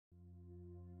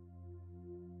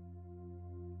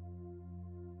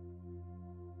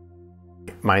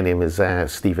My name is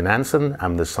Stephen Anson.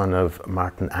 I'm the son of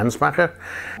Martin Ansbacher.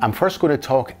 I'm first going to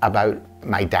talk about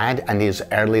my dad and his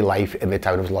early life in the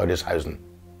town of Leutershausen.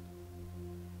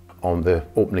 On the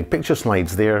opening picture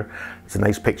slides there's a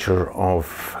nice picture of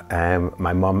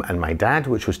my mum and my dad,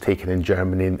 which was taken in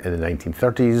Germany in the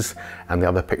 1930s, and the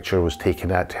other picture was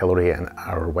taken at Hillary and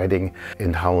our wedding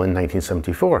in Hull in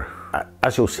 1974.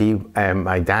 As you'll see,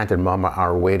 my dad and mum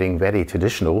are wearing very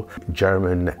traditional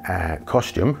German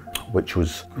costume, which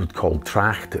was called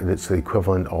Tracht. It's the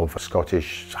equivalent of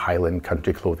Scottish Highland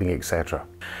country clothing, etc.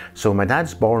 So my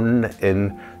dad's born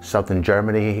in southern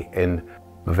Germany in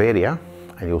Bavaria,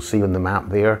 and you'll see on the map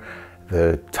there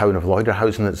the town of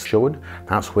Leutershausen that's shown.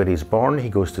 That's where he's born. He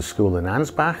goes to school in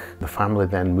Ansbach. The family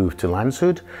then moved to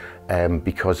Landshut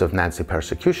because of Nazi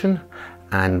persecution,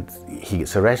 and he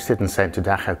gets arrested and sent to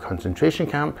Dachau concentration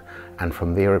camp, and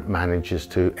from there manages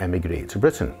to emigrate to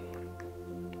Britain.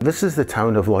 This is the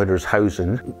town of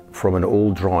Leutershausen from an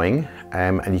old drawing,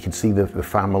 and you can see the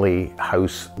family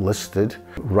house listed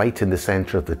right in the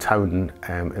centre of the town,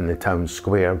 in the town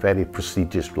square, very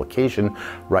prestigious location,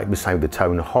 right beside the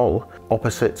town hall.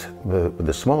 Opposite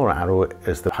the smaller arrow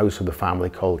is the house of the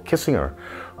family called Kissinger,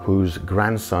 whose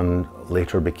grandson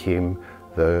later became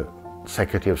the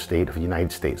Secretary of State of the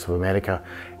United States of America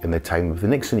in the time of the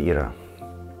Nixon era.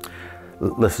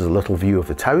 This is a little view of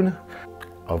the town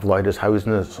of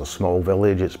Leutershausen. It's a small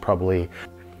village. It's probably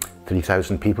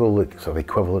 3,000 people, so the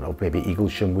equivalent of maybe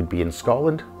Eaglesham would be in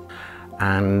Scotland.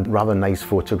 And rather nice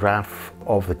photograph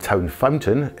of the town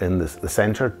fountain in the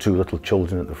centre, two little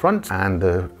children at the front, and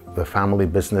the family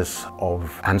business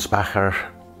of Ansbacher,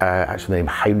 actually named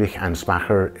Heinrich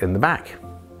Ansbacher, in the back.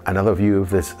 Another view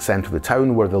of the centre of the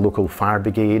town where the local fire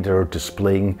brigade are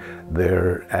displaying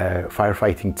their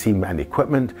firefighting team and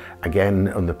equipment, again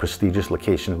on the prestigious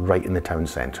location right in the town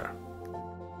centre.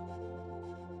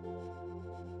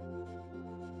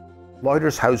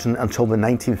 Leutershausen until the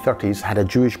 1930s had a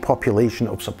Jewish population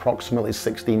of approximately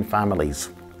 16 families.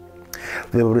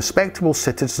 They were respectable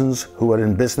citizens who were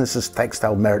in business as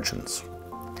textile merchants.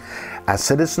 As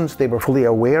citizens, they were fully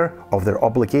aware of their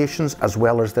obligations as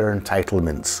well as their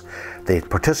entitlements. They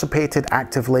participated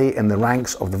actively in the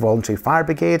ranks of the Voluntary Fire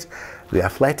Brigade, the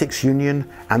Athletics Union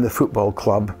and the football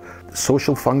club, the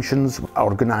social functions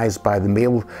organised by the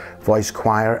Male Voice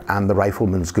Choir and the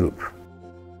Riflemen's Group.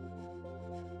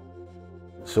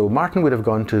 So Martin would have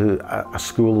gone to a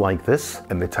school like this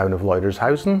in the town of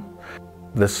Leutershausen.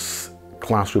 This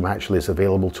classroom actually is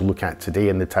available to look at today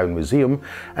in the town museum,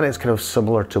 and it's kind of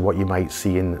similar to what you might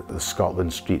see in the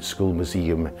Scotland Street School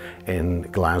Museum in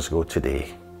Glasgow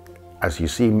today. As you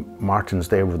see, Martin's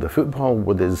there with the football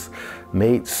with his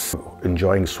mates,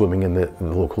 enjoying swimming in the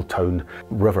local town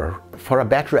river. For a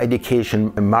better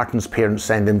education, Martin's parents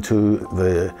send him to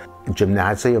the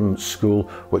gymnasium school,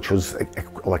 which was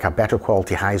like a better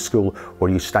quality high school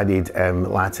where you studied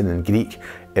Latin and Greek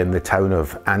in the town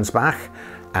of Ansbach.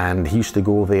 And he used to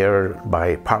go there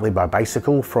partly by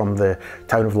bicycle from the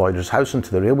town of Leutershausen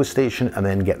to the railway station and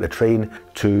then get the train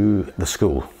to the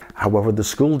school. However, the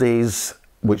school days,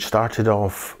 which started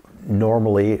off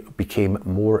normally, became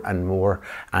more and more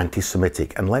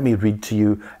anti-Semitic. And let me read to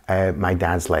you my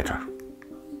dad's letter.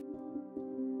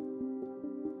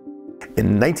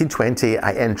 In 1920,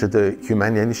 I entered the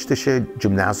Humanistische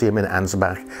Gymnasium in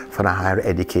Ansbach for a higher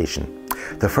education.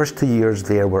 The first 2 years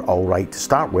there were all right to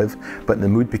start with, but the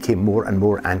mood became more and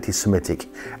more anti-Semitic.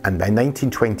 And by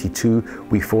 1922,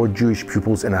 we 4 Jewish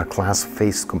pupils in our class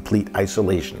faced complete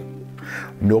isolation.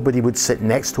 Nobody would sit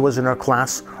next to us in our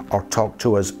class or talk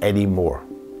to us anymore.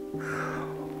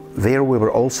 There we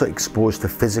were also exposed to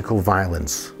physical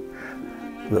violence.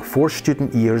 The 4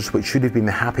 student years, which should have been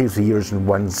the happiest years in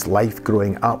one's life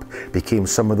growing up, became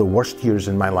some of the worst years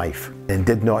in my life and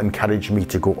did not encourage me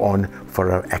to go on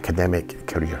for an academic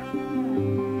career.